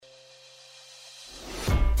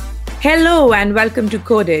Hello and welcome to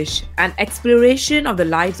Codish, an exploration of the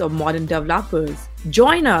lives of modern developers.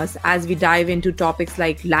 Join us as we dive into topics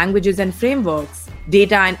like languages and frameworks,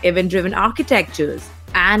 data and event-driven architectures,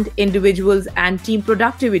 and individuals and team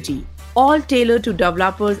productivity, all tailored to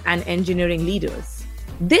developers and engineering leaders.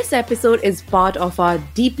 This episode is part of our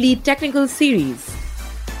deeply technical series.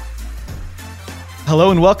 Hello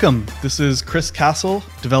and welcome. This is Chris Castle,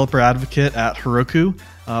 developer advocate at Heroku.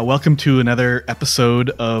 Welcome to another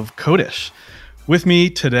episode of Codish. With me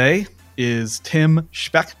today is Tim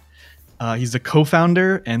Specht. He's the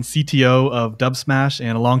co-founder and CTO of Dubsmash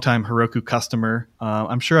and a longtime Heroku customer.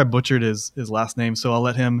 I'm sure I butchered his last name, so I'll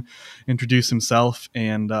let him introduce himself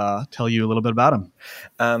and tell you a little bit about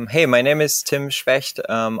him. Hey, my name is Tim Specht.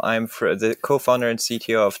 I'm the co-founder and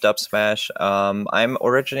CTO of Dubsmash. I'm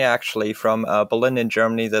originally actually from Berlin in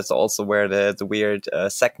Germany. That's also where the weird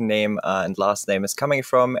second name and last name is coming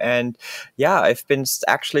from. And yeah, I've been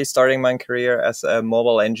actually starting my career as a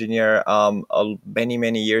mobile engineer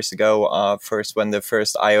many years ago. First when the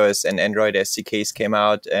first iOS and Android SDKs came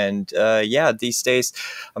out. And these days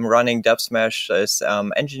I'm running Dubsmash as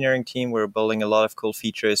engineering team. We're building a lot of cool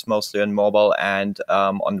features, mostly on mobile and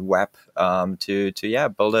on web to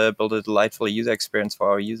build a delightful user experience for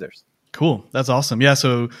our users. Cool. That's awesome. Yeah.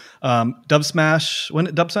 So Dubsmash, when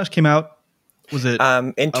Dubsmash came out, was it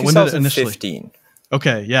in 2015?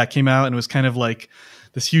 Okay. Yeah. It came out and it was kind of like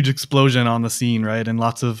this huge explosion on the scene, right? And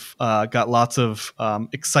got lots of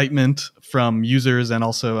excitement from users and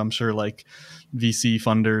also I'm sure like VC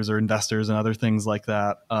funders or investors and other things like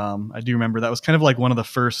that. I do remember that was kind of like one of the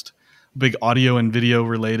first big audio and video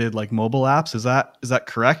related like mobile apps. Is that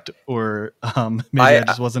correct? Or maybe I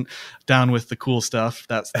just wasn't down with the cool stuff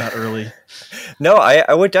that's that early. No,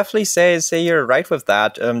 I would definitely say you're right with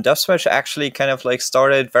that. Dubsmash actually kind of like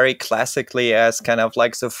started very classically as kind of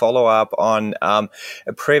like the follow-up on a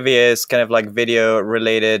previous kind of like video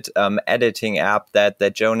related editing app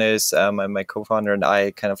that Jonas, my co-founder, and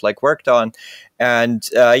I kind of like worked on. And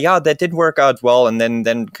that did work out well. And then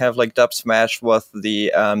kind of like Dubsmash was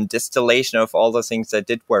the distillation of all the things that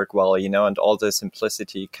did work well, and all the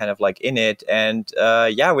simplicity kind of like in it. And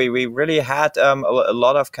we really had a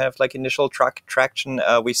lot of kind of like initial traction.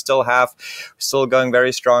 We're still going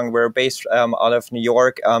very strong. We're based out of New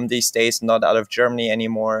York these days, not out of Germany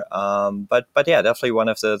anymore. But yeah, definitely one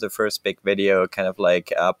of the first big video kind of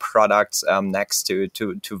like products next to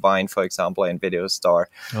Vine, for example, and Video Star.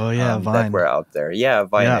 Oh yeah, Vine. That were out there. Yeah,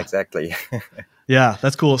 Vine, yeah. Exactly. Yeah,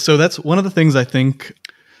 that's cool. So that's one of the things I think,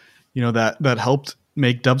 that helped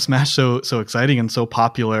make Dubsmash so exciting and so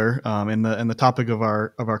popular. And the topic of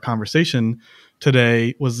our conversation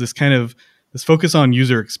today was this focus on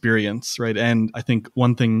user experience, right? And I think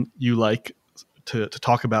one thing you like to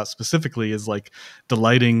talk about specifically is like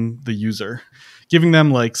delighting the user, giving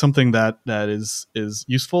them like something that is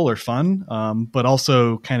useful or fun, but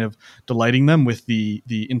also kind of delighting them with the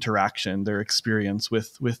interaction, their experience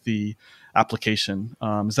with the application.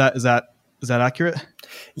 Is that accurate?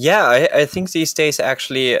 Yeah, I think these days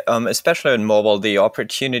actually, especially in mobile, the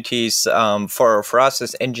opportunities for us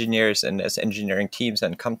as engineers and as engineering teams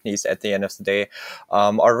and companies at the end of the day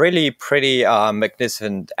are really pretty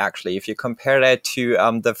magnificent, actually. If you compare that to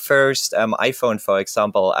the first iPhone, for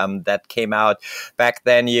example, that came out back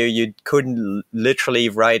then, you couldn't literally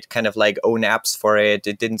write kind of like own apps for it.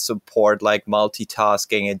 It didn't support like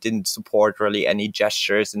multitasking. It didn't support really any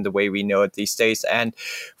gestures in the way we know it these days. And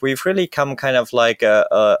we've really come kind of like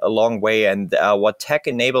a long way. And what tech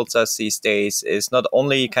enables us these days is not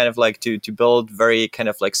only kind of like to build very kind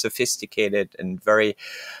of like sophisticated and very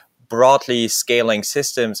broadly scaling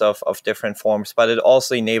systems of different forms, but it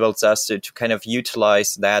also enables us to kind of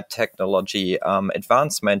utilize that technology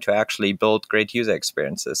advancement to actually build great user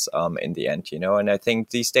experiences in the end, And I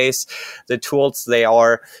think these days the tools, they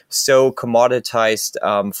are so commoditized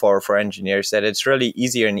for engineers that it's really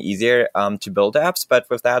easier and easier to build apps. But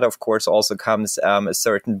with that, of course, also comes a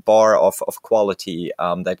certain bar of quality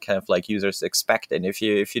that kind of like users expect. And if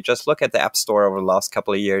you just look at the App Store over the last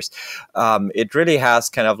couple of years, it really has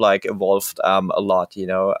kind of like evolved a lot,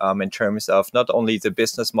 in terms of not only the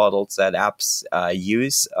business models that apps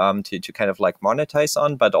use to kind of like monetize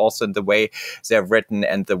on, but also in the way they're written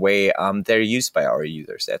and the way they're used by our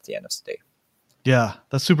users at the end of the day. Yeah,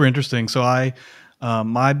 that's super interesting. So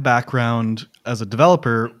my background as a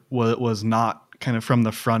developer was not kind of from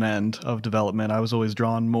the front end of development. I was always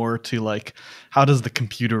drawn more to like, how does the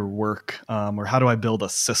computer work? Or how do I build a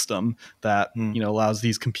system that, allows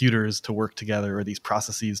these computers to work together or these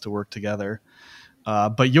processes to work together?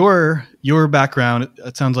 But your background,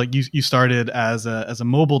 it sounds like you started as a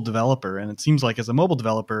mobile developer, and it seems like as a mobile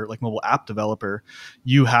developer, like mobile app developer,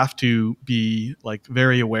 you have to be like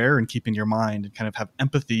very aware and keep in your mind and kind of have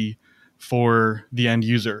empathy for the end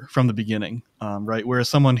user from the beginning, right? Whereas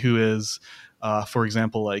someone who is, for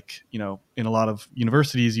example, like in a lot of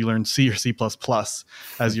universities, you learn C or C++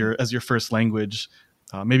 as your first language.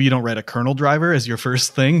 Maybe you don't write a kernel driver as your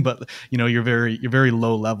first thing, but you're very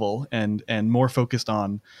low level and more focused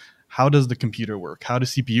on how does the computer work, how do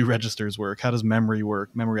CPU registers work, how does memory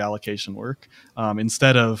work, memory allocation work,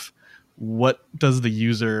 instead of what does the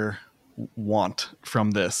user want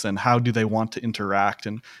from this and how do they want to interact.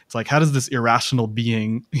 And it's like, how does this irrational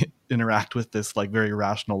being interact with this like very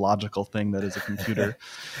rational logical thing that is a computer?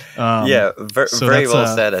 Very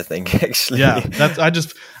well said, I think, actually. Yeah,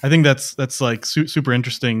 I think that's like super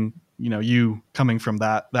interesting, you coming from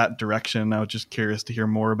that direction. I was just curious to hear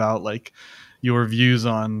more about like your views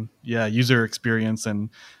on user experience and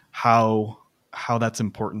how that's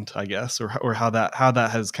important, I guess, or how that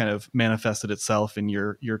has kind of manifested itself in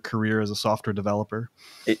your career as a software developer.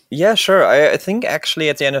 Yeah, sure. I think actually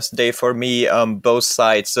at the end of the day, for me, both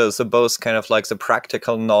sides, so both kind of like the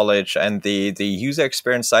practical knowledge and the user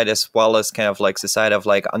experience side, as well as kind of like the side of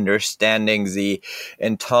like understanding the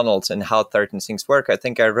internals and how certain things work, I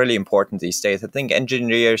think are really important these days. I think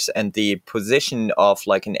engineers and the position of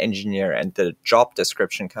like an engineer and the job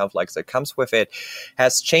description kind of like that comes with it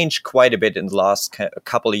has changed quite a bit in the last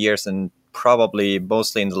couple of years, and probably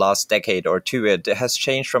mostly in the last decade or two. It has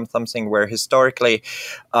changed from something where historically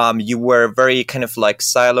you were very kind of like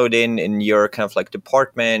siloed in your kind of like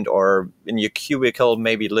department or in your cubicle,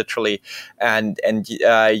 maybe literally, and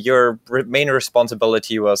your main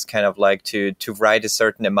responsibility was kind of like to write a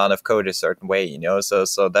certain amount of code a certain way,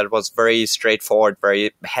 so that was very straightforward,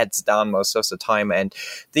 very heads down most of the time. And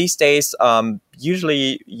these days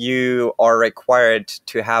usually you are required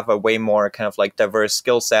to have a way more kind of like diverse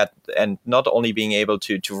skill set, and not only being able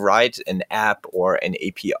to write an app or an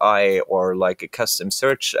API or like a custom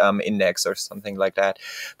search index or something like that,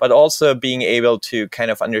 but also being able to kind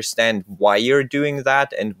of understand why you're doing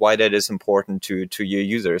that and why that is important to your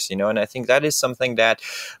users, and I think that is something that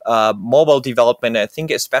mobile development, I think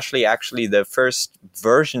especially actually the first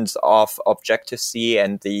versions of Objective-C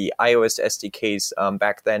and the iOS SDKs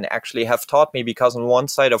back then actually have taught me, because on one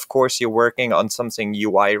side, of course, you're working on something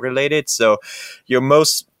UI related, so you're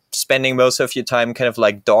spending most of your time kind of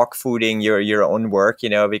like dog fooding your own work,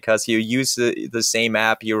 because you use the same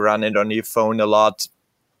app, you run it on your phone a lot.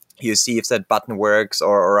 You see if that button works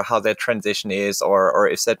or how that transition is, or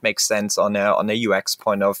if that makes sense on a UX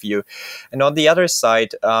point of view. And on the other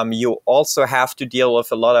side, you also have to deal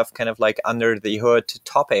with a lot of kind of like under the hood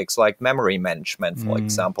topics like memory management, for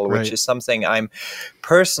example, right. Which is something I'm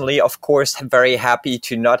personally, of course, very happy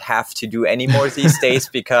to not have to do anymore these days,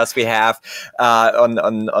 because we have on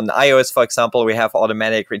iOS, for example, we have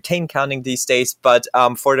automatic retain counting these days. But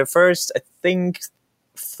for the first, I think,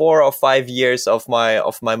 4 or 5 years of my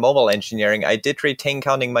mobile engineering, I did retain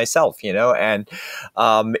counting myself, and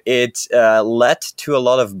it led to a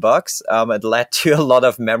lot of bugs. It led to a lot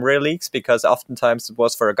of memory leaks, because oftentimes it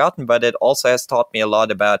was forgotten, but it also has taught me a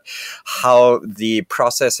lot about how the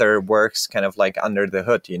processor works kind of like under the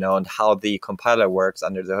hood, and how the compiler works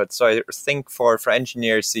under the hood. So I think for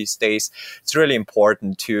engineers these days, it's really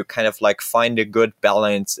important to kind of like find a good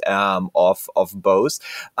balance of both.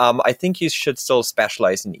 I think you should still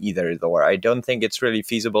specialize in either, though. I don't think it's really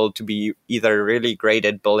feasible to be either really great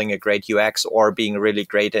at building a great UX or being really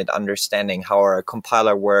great at understanding how a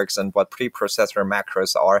compiler works and what preprocessor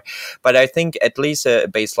macros are. But I think at least a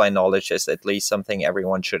baseline knowledge is at least something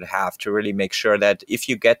everyone should have, to really make sure that if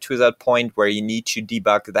you get to that point where you need to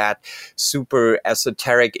debug that super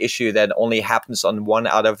esoteric issue that only happens on 1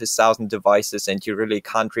 out of 1,000 devices and you really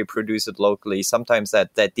can't reproduce it locally, sometimes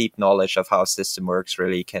that deep knowledge of how a system works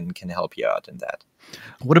really can help you out in that.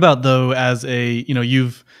 What about though, as a,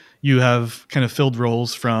 you have kind of filled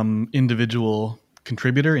roles from individual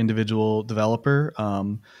contributor, individual developer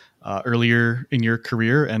earlier in your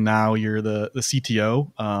career, and now you're the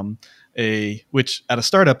CTO, which at a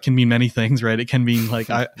startup can mean many things, right? It can mean like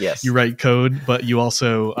yes. You write code, but you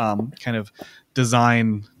also kind of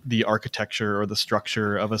design the architecture or the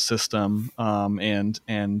structure of a system,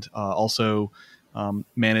 and also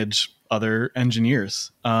manage other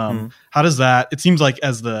engineers. How does that? It seems like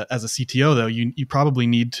as a CTO though, you probably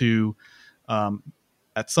need to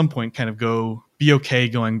at some point kind of be okay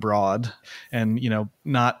going broad, and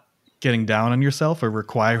not getting down on yourself or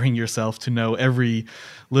requiring yourself to know every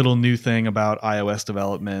little new thing about iOS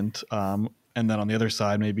development, and then on the other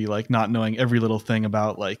side, maybe like not knowing every little thing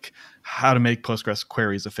about like how to make Postgres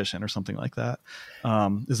queries efficient or something like that.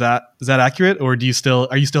 Is that accurate, or are you still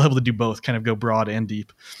able to do both, kind of go broad and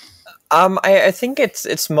deep? I think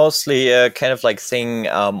it's mostly a kind of like thing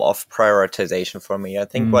of prioritization for me. I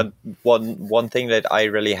think one thing that I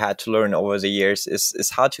really had to learn over the years is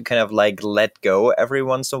how to kind of like let go every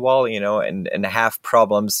once in a while, and have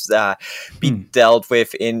problems be dealt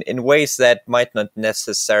with in ways that might not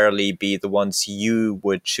necessarily be the ones you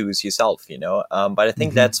would choose yourself, But I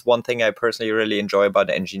think that's one thing I personally really enjoy about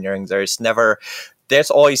engineering. There's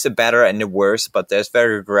always a better and a worse, but there's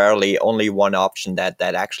very rarely only one option that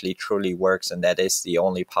actually truly works, and that is the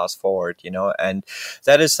only path forward, And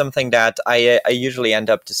that is something that I usually end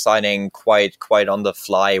up deciding quite on the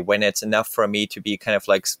fly, when it's enough for me to be kind of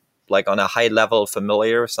like on a high level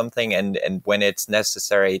familiar with something, and when it's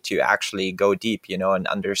necessary to actually go deep, and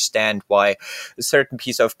understand why a certain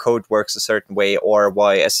piece of code works a certain way, or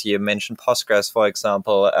why, as you mentioned, Postgres, for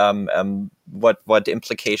example, what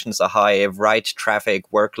implications a high write traffic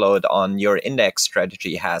workload on your index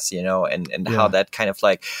strategy has, and how that kind of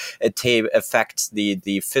like affects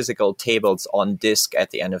the physical tables on disk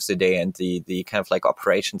at the end of the day, and the kind of like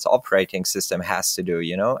operating system has to do,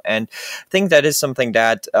 And I think that is something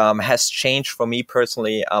that has changed for me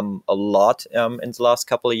personally a lot in the last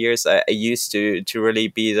couple of years. I used to really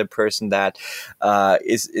be the person that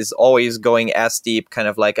is always going as deep kind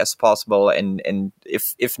of like as possible, and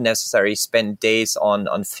if necessary spend days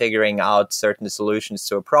on figuring out certain solutions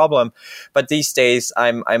to a problem. But these days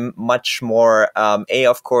I'm much more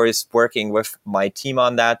of course working with my team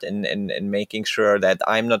on that, and making sure that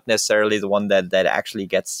I'm not necessarily the one that actually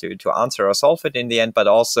gets to answer or solve it in the end, but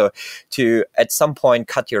also to at some point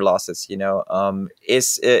cut your losses.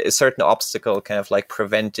 Is a certain obstacle kind of like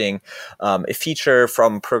preventing a feature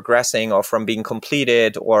from progressing or from being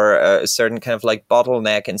completed, or a certain kind of like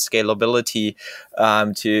bottleneck in scalability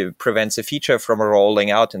to prevent a feature from rolling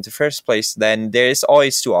out in the first place, then there's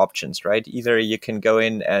always two options, right? Either you can go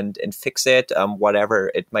in and fix it,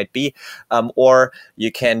 whatever it might be, or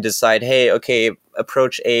you can decide, hey, okay,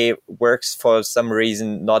 approach A works for some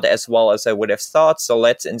reason not as well as I would have thought, so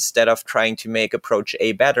let's, instead of trying to make approach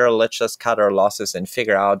A better, let's just cut our losses and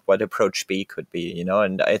figure out what approach B could be,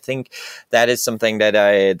 And I think that is something that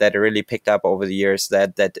I really picked up over the years,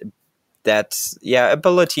 that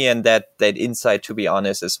ability and that insight, to be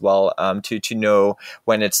honest, as well, to know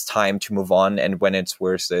when it's time to move on and when it's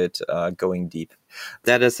worth it going deep.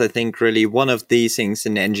 That is, I think, really one of the things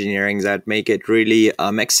in engineering that make it really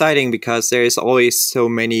exciting, because there is always so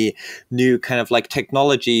many new kind of like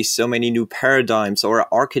technologies, so many new paradigms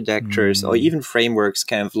or architectures or even frameworks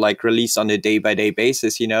kind of like released on a day-by-day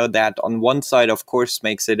basis, that on one side, of course,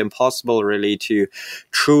 makes it impossible really to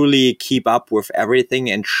truly keep up with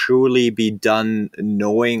everything and truly be done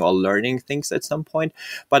knowing or learning things at some point.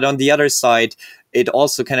 But on the other side, it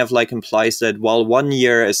also kind of like implies that while 1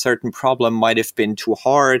 year a certain problem might have been too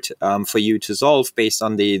hard for you to solve based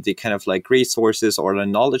on the kind of like resources or the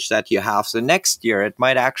knowledge that you have, so next year it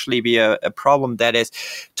might actually be a problem that is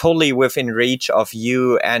totally within reach of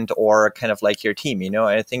you and or kind of like your team, And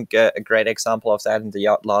I think a great example of that in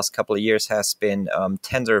the last couple of years has been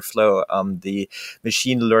TensorFlow, the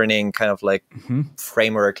machine learning kind of like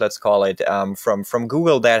framework, let's call it, from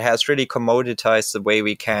Google, that has really commoditized the way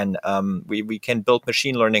we can build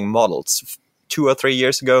machine learning models. 2 or 3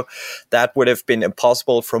 years ago, that would have been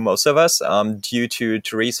impossible for most of us due to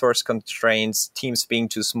resource constraints, teams being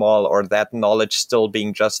too small, or that knowledge still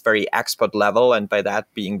being just very expert level, and by that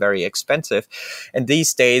being very expensive. And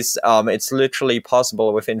these days, it's literally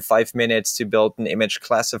possible within 5 minutes to build an image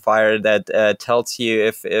classifier that tells you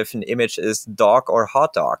if an image is dog or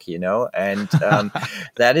hot dog, And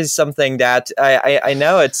that is something that I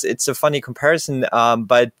know it's a funny comparison,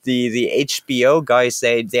 but the HBO guys,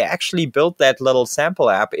 they actually built that little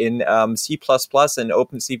sample app in C++ and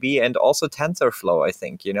OpenCV and also TensorFlow, I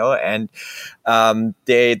think, and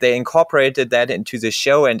they incorporated that into the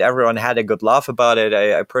show, and everyone had a good laugh about it.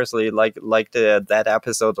 I personally liked that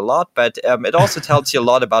episode a lot, but it also tells you a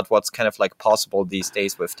lot about what's kind of like possible these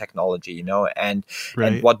days with technology, and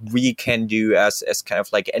what we can do as kind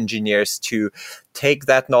of like engineers to take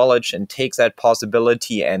that knowledge and take that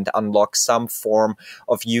possibility and unlock some form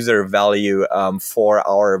of user value for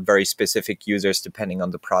our very specific users, depending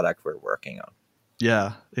on the product we're working on.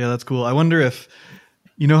 Yeah, that's cool. I wonder if,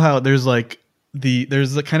 how there's like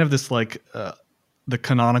there's kind of this like the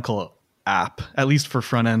canonical app, at least for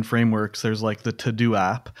front end frameworks. There's like the To-Do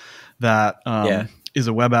app that is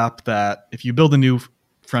a web app that if you build a new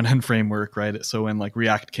front end framework, right? So when like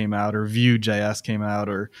React came out or Vue.js came out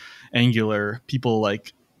or Angular, people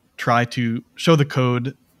like try to show the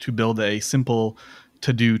code to build a simple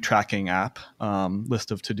to-do tracking app,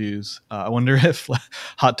 list of to-dos. I wonder if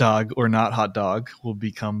Hot Dog or Not Hot Dog will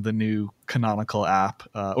become the new canonical app,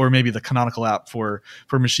 or maybe the canonical app for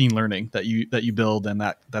machine learning that you build, and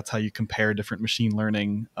that's how you compare different machine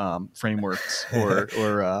learning frameworks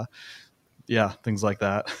or yeah, things like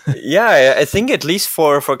that. Yeah, I think at least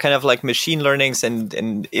for kind of like machine learnings and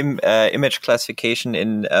image classification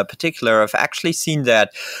in particular, I've actually seen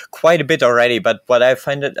that quite a bit already. But what I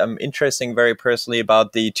find it interesting very personally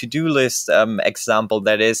about the to-do list example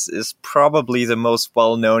that is probably the most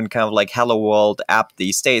well-known kind of like Hello World app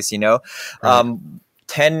these days, you know? Right.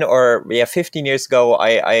 10 or 15 years ago,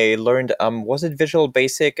 I learned, was it Visual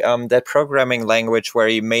Basic, that programming language where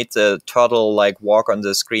you made the turtle like walk on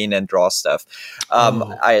the screen and draw stuff.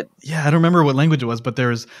 I don't remember what language it was, but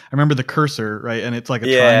I remember the cursor, right? And it's like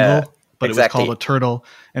a triangle, but exactly. It was called a turtle,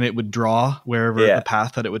 and it would draw wherever the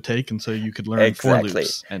path that it would take, and so you could learn for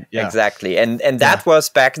loops. And exactly, and that was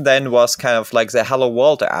back then was kind of like the Hello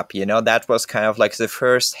World app, you know, that was kind of like the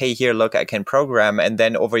first, hey, here, look, I can program. And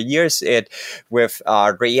then over years, it with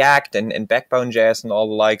React and Backbone.js and all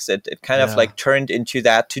the likes, it kind of like turned into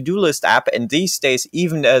that to-do list app. And these days,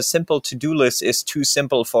 even a simple to-do list is too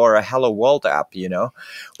simple for a Hello World app, you know,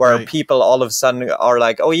 where people all of a sudden are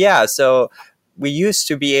like, oh yeah, so we used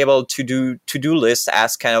to be able to do to-do lists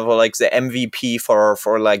as kind of like the MVP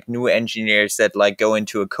for like new engineers that like go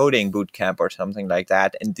into a coding bootcamp or something like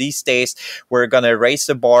that. And these days we're going to raise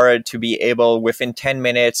the bar to be able within 10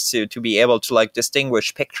 minutes to be able to like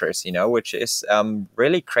distinguish pictures, you know, which is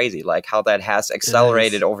really crazy, like how that has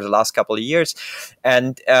accelerated over the last couple of years.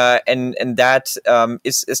 And that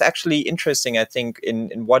is actually interesting, I think,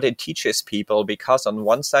 in what it teaches people, because on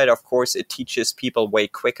one side, of course, it teaches people way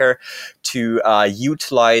quicker to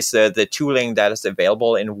utilize the tooling that is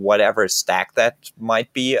available in whatever stack that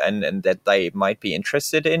might be and that they might be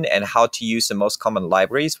interested in, and how to use the most common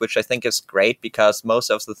libraries, which I think is great, because most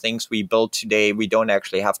of the things we build today, we don't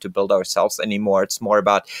actually have to build ourselves anymore. It's more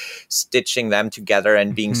about stitching them together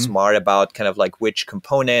and being smart about kind of like which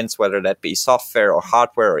components, whether that be software or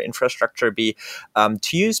hardware or infrastructure, be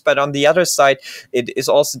to use. But on the other side, it is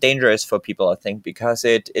also dangerous for people, I think, because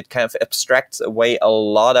it kind of abstracts away a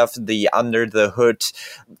lot of the under the hood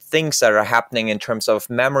things that are happening in terms of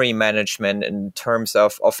memory management, in terms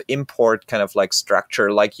of import kind of like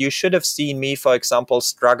structure. Like you should have seen me, for example,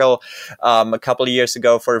 struggle a couple of years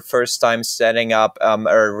ago for the first time setting up a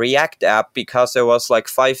React app, because there was like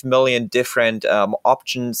 5 million different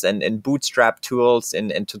options and bootstrap tools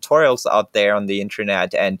and tutorials out there on the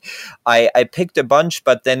internet. And I picked a bunch,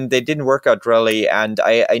 but then they didn't work out really. And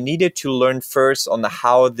I needed to learn first on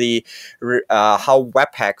how how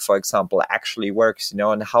Webpack, for example, actually works, you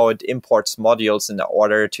know, and how it imports modules in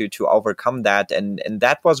order to overcome that. And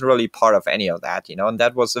that wasn't really part of any of that, you know, and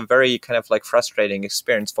that was a very kind of like frustrating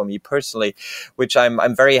experience for me personally, which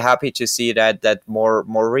I'm very happy to see that more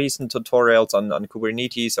recent tutorials on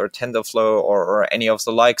Kubernetes or TensorFlow or any of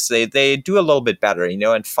the likes, they do a little bit better, you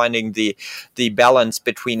know, and finding the balance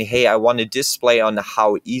between, hey, I want to display on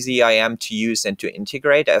how easy I am to use and to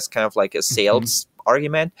integrate as kind of like a sales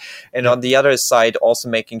argument, and on the other side also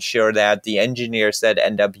making sure that the engineers that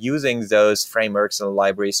end up using those frameworks and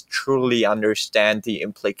libraries truly understand the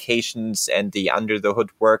implications and the under the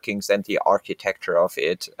hood workings and the architecture of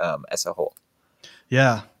it as a whole.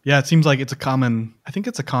 It seems like it's a common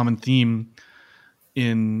theme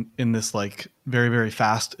in this like very, very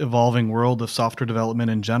fast evolving world of software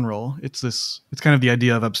development in general. It's kind of the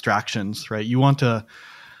idea of abstractions, right? You want to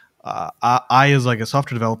I as like a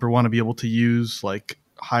software developer want to be able to use like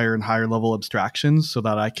higher and higher level abstractions so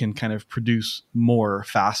that I can kind of produce more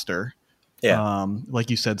faster.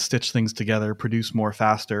 Like you said, stitch things together, produce more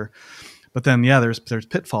faster. But then there's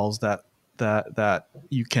pitfalls that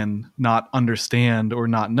you can not understand or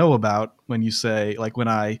not know about when you say, like when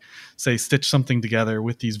I say stitch something together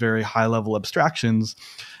with these very high level abstractions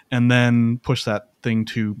and then push that thing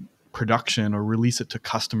to production or release it to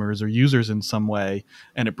customers or users in some way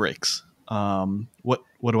and it breaks.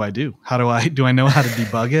 What do I do? Do I know how to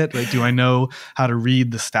debug it? Like, do I know how to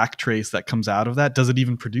read the stack trace that comes out of that? Does it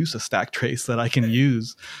even produce a stack trace that I can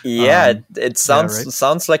use? It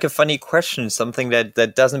sounds like a funny question, something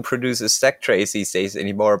that doesn't produce a stack trace these days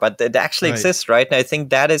anymore, but it actually exists, right? And I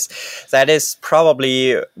think that is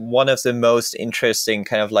probably one of the most interesting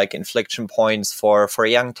kind of like inflection points for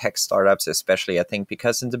young tech startups, especially, I think,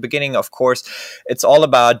 because in the beginning, of course, it's all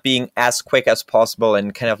about being as quick as possible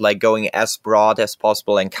and kind of like going as broad as as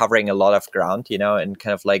possible and covering a lot of ground, and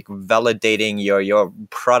kind of like validating your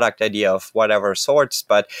product idea of whatever sorts.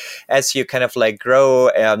 But as you kind of like grow,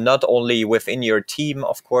 not only within your team,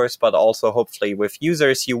 of course, but also hopefully with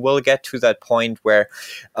users, you will get to that point where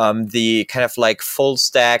the kind of like full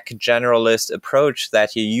stack generalist approach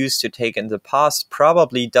that you used to take in the past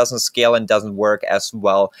probably doesn't scale and doesn't work as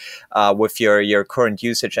well with your current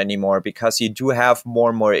usage anymore, because you do have more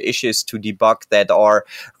and more issues to debug that are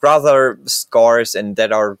rather scarce and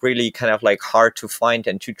that are really kind of like hard to find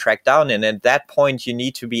and to track down. And at that point, you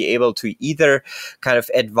need to be able to either kind of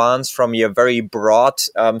advance from your very broad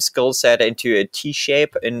skill set into a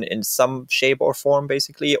T-shape in some shape or form,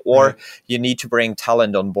 basically, or you need to bring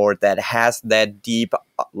talent on board that has that deep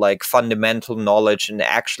like fundamental knowledge and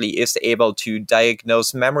actually is able to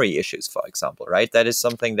diagnose memory issues, for example, right? That is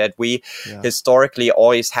something that we historically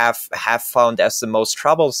always have found as the most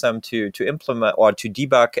troublesome to implement or to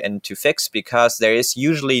debug and to fix, because there is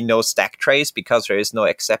usually no stack trace, because there is no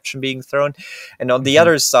exception being thrown. And on the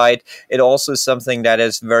other side, it also is something that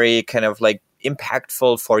is very kind of like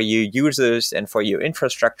impactful for you users and for your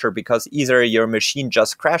infrastructure, because either your machine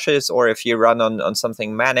just crashes, or if you run on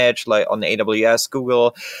something managed like on AWS,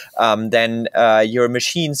 Google, then your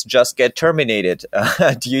machines just get terminated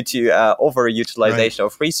due to overutilization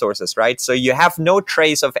of resources, right? So you have no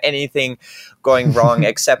trace of anything going wrong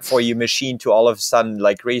except for your machine to all of a sudden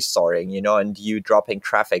like restarting, and you dropping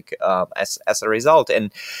traffic as a result.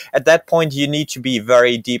 And at that point, you need to be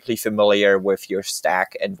very deeply familiar with your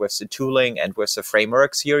stack and with the tooling and with the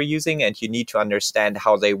frameworks you're using, and you need to understand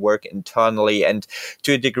how they work internally, and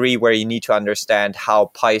to a degree where you need to understand how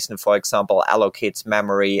Python, for example, allocates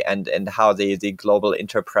memory and how the global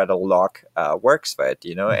interpreter log works for it,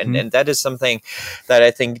 and that is something that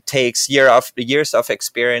I think takes years of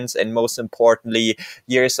experience, and most importantly,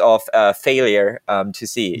 years of failure to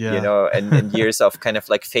see, and years of kind of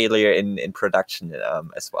like failure in production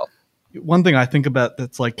as well. One thing I think about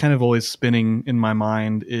that's like kind of always spinning in my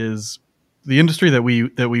mind is the industry that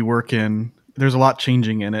we work in. There's a lot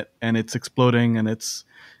changing in it, and it's exploding. And it's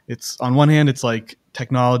on one hand, it's like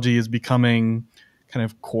technology is becoming kind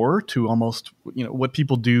of core to almost what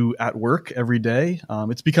people do at work every day.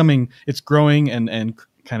 It's growing and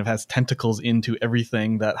kind of has tentacles into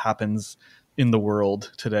everything that happens in the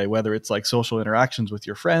world today, whether it's like social interactions with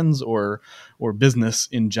your friends or business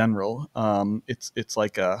in general. It's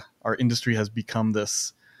like our industry has become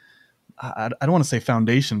this. I don't want to say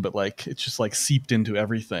foundation, but like it's just like seeped into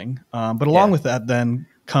everything. But along with that, then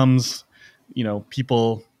comes,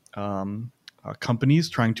 people, companies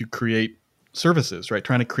trying to create services, right?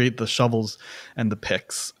 Trying to create the shovels and the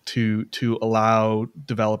picks to allow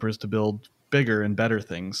developers to build bigger and better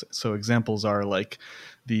things. So examples are like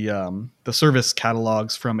the service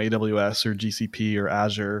catalogs from AWS or GCP or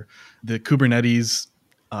Azure, the Kubernetes.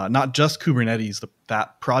 Not just Kubernetes,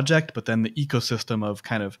 that project, but then the ecosystem of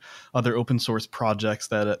kind of other open source projects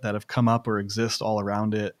that have come up or exist all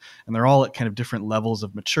around it. And they're all at kind of different levels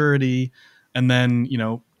of maturity. And then,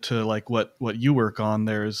 to like what you work on,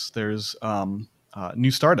 there's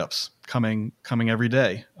new startups coming every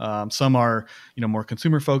day. Some are, more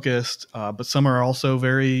consumer focused, but some are also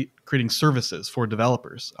very creating services for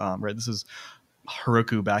developers. Right. This is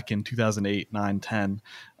Heroku back in 2008, 9, 10.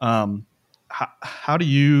 How do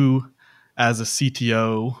you, as a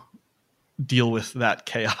CTO, deal with that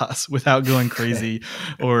chaos without going crazy,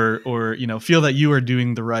 or feel that you are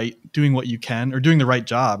doing what you can, or doing the right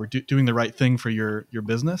job, or doing the right thing for your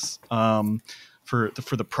business, for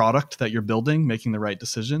the product that you're building, making the right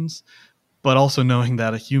decisions, but also knowing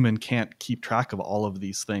that a human can't keep track of all of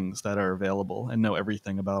these things that are available and know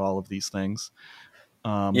everything about all of these things.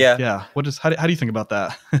 How do you think about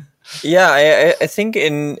that? I think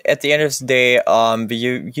at the end of the day,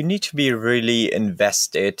 you need to be really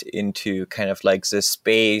invested into kind of like the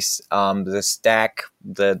space, the stack,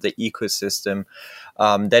 the ecosystem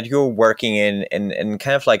that you're working in, and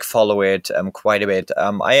kind of like follow it quite a bit.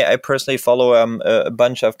 I personally follow a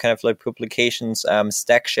bunch of kind of like publications.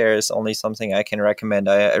 StackShare is only something I can recommend.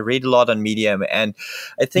 I read a lot on Medium, and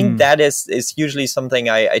I think that is usually something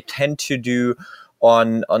I tend to do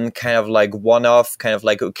on kind of like one-off kind of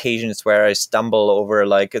like occasions where I stumble over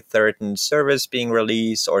like a certain service being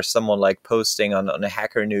released, or someone like posting on a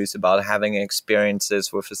Hacker News about having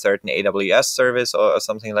experiences with a certain AWS service or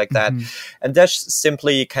something like that. And that's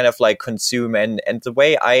simply kind of like consume. And the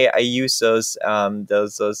way I use those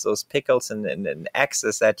pickles and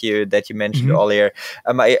axes that you mentioned earlier,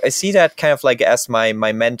 I see that kind of like as my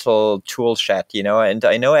mental tool shed, and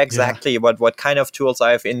I know exactly what kind of tools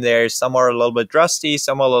I have in there. Some are a little bit rusty, rusty,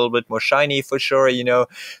 some are a little bit more shiny for sure.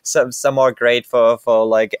 Some are great for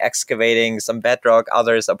like excavating some bedrock.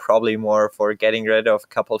 Others are probably more for getting rid of a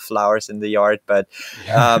couple of flowers in the yard. But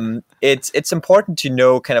it's important to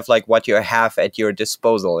know kind of like what you have at your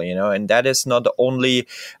disposal, and that is not only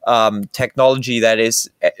technology that is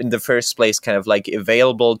in the first place kind of like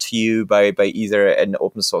available to you by either an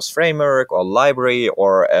open source framework or library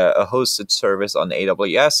or a hosted service on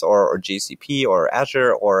AWS or GCP or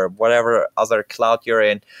Azure or whatever other cloud you're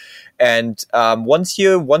in. And once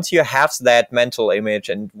you have that mental image,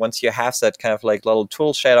 and once you have that kind of like little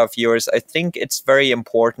tool shed of yours, I think it's very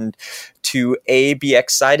important to be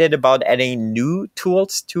excited about adding new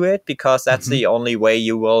tools to it, because that's the only way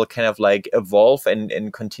you will kind of like evolve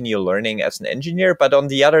and continue learning as an engineer. But on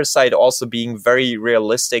the other side, also being very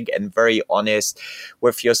realistic and very honest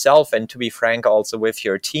with yourself, and to be frank, also with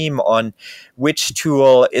your team on which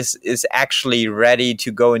tool is actually ready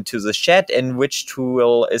to go into the shed and which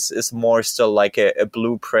tool is more still like a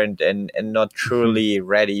blueprint and not truly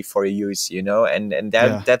ready for use, and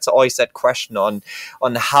that's always that question on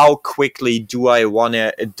how quickly do I want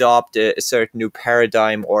to adopt a certain new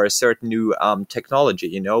paradigm or a certain new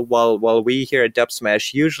technology. While we here at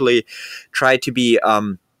Dubsmash usually try to be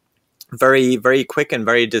very, very quick and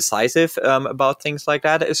very decisive about things like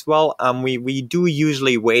that as well. We do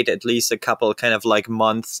usually wait at least a couple kind of like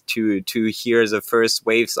months to hear the first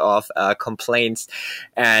waves of complaints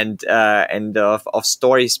and of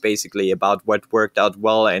stories basically about what worked out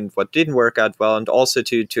well and what didn't work out well, and also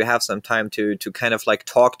to have some time to kind of like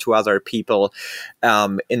talk to other people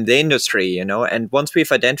in the industry, And once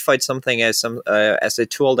we've identified something as a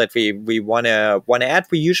tool that we want to add,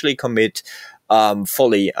 we usually commit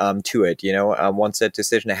fully to it. Once that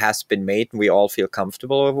decision has been made and we all feel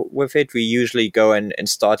comfortable with it, we usually go and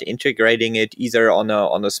start integrating it either on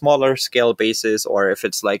a smaller scale basis, or if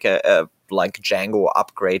it's like a like Django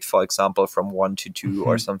upgrade, for example, from 1 to 2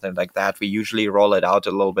 or something like that, we usually roll it out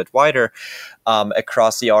a little bit wider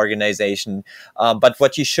across the organization. But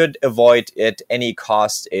what you should avoid at any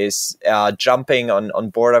cost is jumping on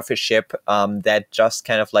board of a ship that just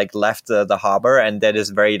kind of like left the harbor and that is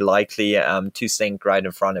very likely to sink right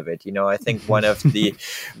in front of it. I think one of the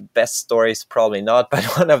best stories, probably not, but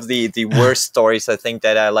one of the worst stories I think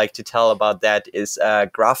that I like to tell about that is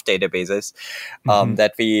graph databases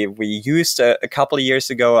that we used a couple of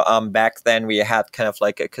years ago. Back then we had kind of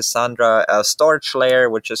like a Cassandra storage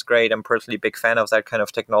layer, which is great. I'm personally a big fan of that kind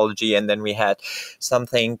of technology. And then we had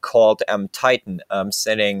something called Titan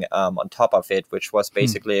sitting on top of it, which was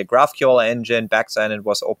basically a GraphQL engine. Back then it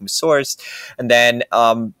was open source. And then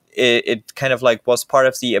it kind of like was part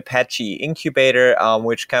of the Apache incubator,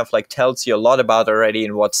 which kind of like tells you a lot about already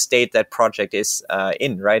in what state that project is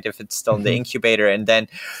in, right? If it's still in the incubator. And then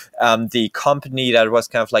the company that was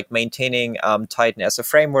kind of like maintaining Titan as a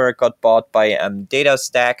framework got bought by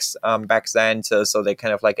DataStax back then. So they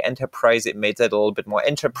kind of like it made it a little bit more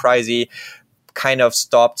enterprisey, kind of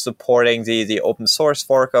stopped supporting the open source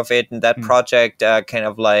fork of it. And that project kind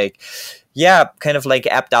of like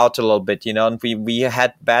apped out a little bit, and we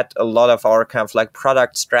had bet a lot of our kind of like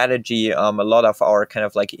product strategy, a lot of our kind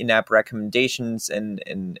of like in-app recommendations and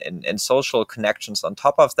social connections on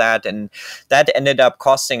top of that. And that ended up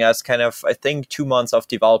costing us kind of, I think, 2 months of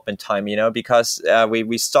development time, because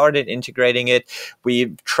we started integrating it.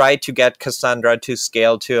 We tried to get Cassandra to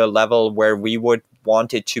scale to a level where we would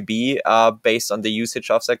want it to be based on the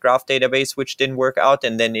usage of that graph database, which didn't work out.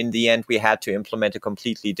 And then in the end, we had to implement a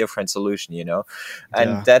completely different solution,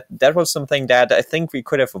 and that was something that I think we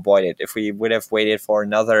could have avoided if we would have waited for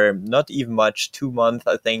another, not even much, 2 months,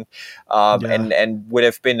 I think, and would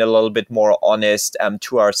have been a little bit more honest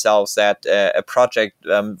to ourselves that a project,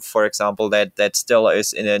 for example, that still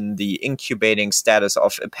is in the incubating status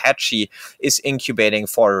of Apache is incubating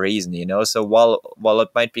for a reason, So while it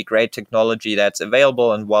might be great technology that's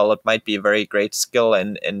available, and while it might be a very great skill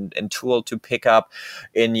and tool to pick up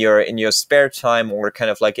in your spare time or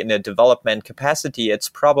kind of like in a development capacity, it's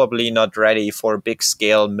probably not ready for big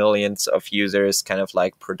scale millions of users kind of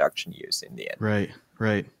like production use in the end.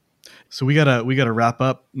 Right. So we gotta wrap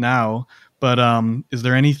up now, but is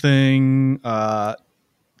there anything that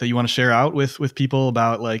you want to share out with people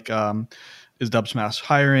about, like, is Dubsmash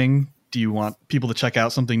hiring? Do you want people to check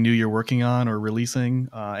out something new you're working on or releasing?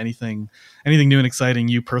 Anything new and exciting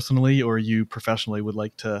you personally or you professionally would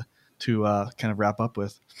like to kind of wrap up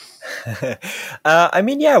with?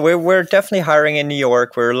 We're definitely hiring in New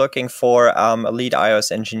York. We're looking for a lead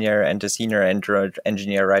iOS engineer and a senior Android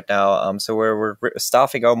engineer right now. So we're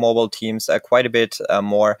staffing our mobile teams quite a bit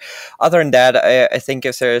more. Other than that, I think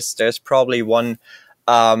if there's probably one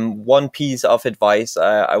one piece of advice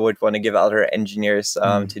I would want to give other engineers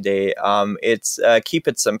today, it's keep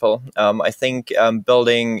it simple. I think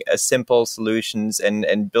building simple solutions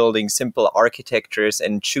and building simple architectures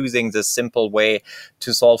and choosing the simple way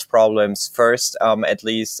to solve problems first, at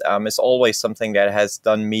least, is always something that has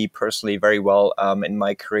done me personally very well in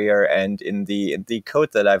my career and in the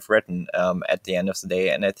code that I've written at the end of the day.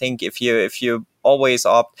 And I think if you always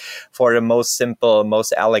opt for the most simple,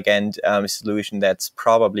 most elegant solution, that's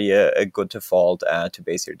probably a good default to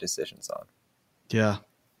base your decisions on. Yeah,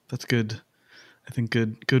 that's good. I think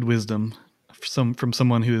good wisdom from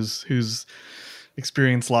someone who's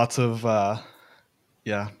experienced lots of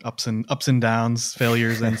ups and downs,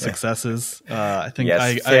 failures and successes. I think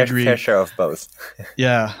yes, I agree. Fair share of both.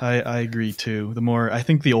 Yeah, I agree too.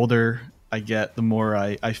 The older I get, the more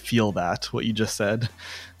I feel that what you just said,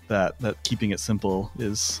 that keeping it simple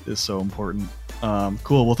is so important.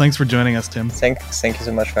 Cool. Well, thanks for joining us, Tim. Thank you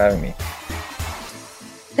so much for having me.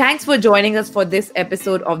 Thanks for joining us for this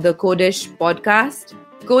episode of the Codish podcast.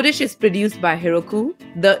 Codish is produced by Heroku,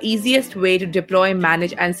 the easiest way to deploy,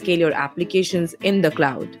 manage, and scale your applications in the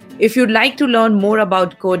cloud. If you'd like to learn more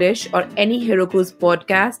about Codish or any Heroku's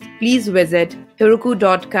podcast, please visit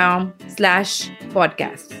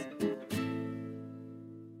heroku.com/podcasts.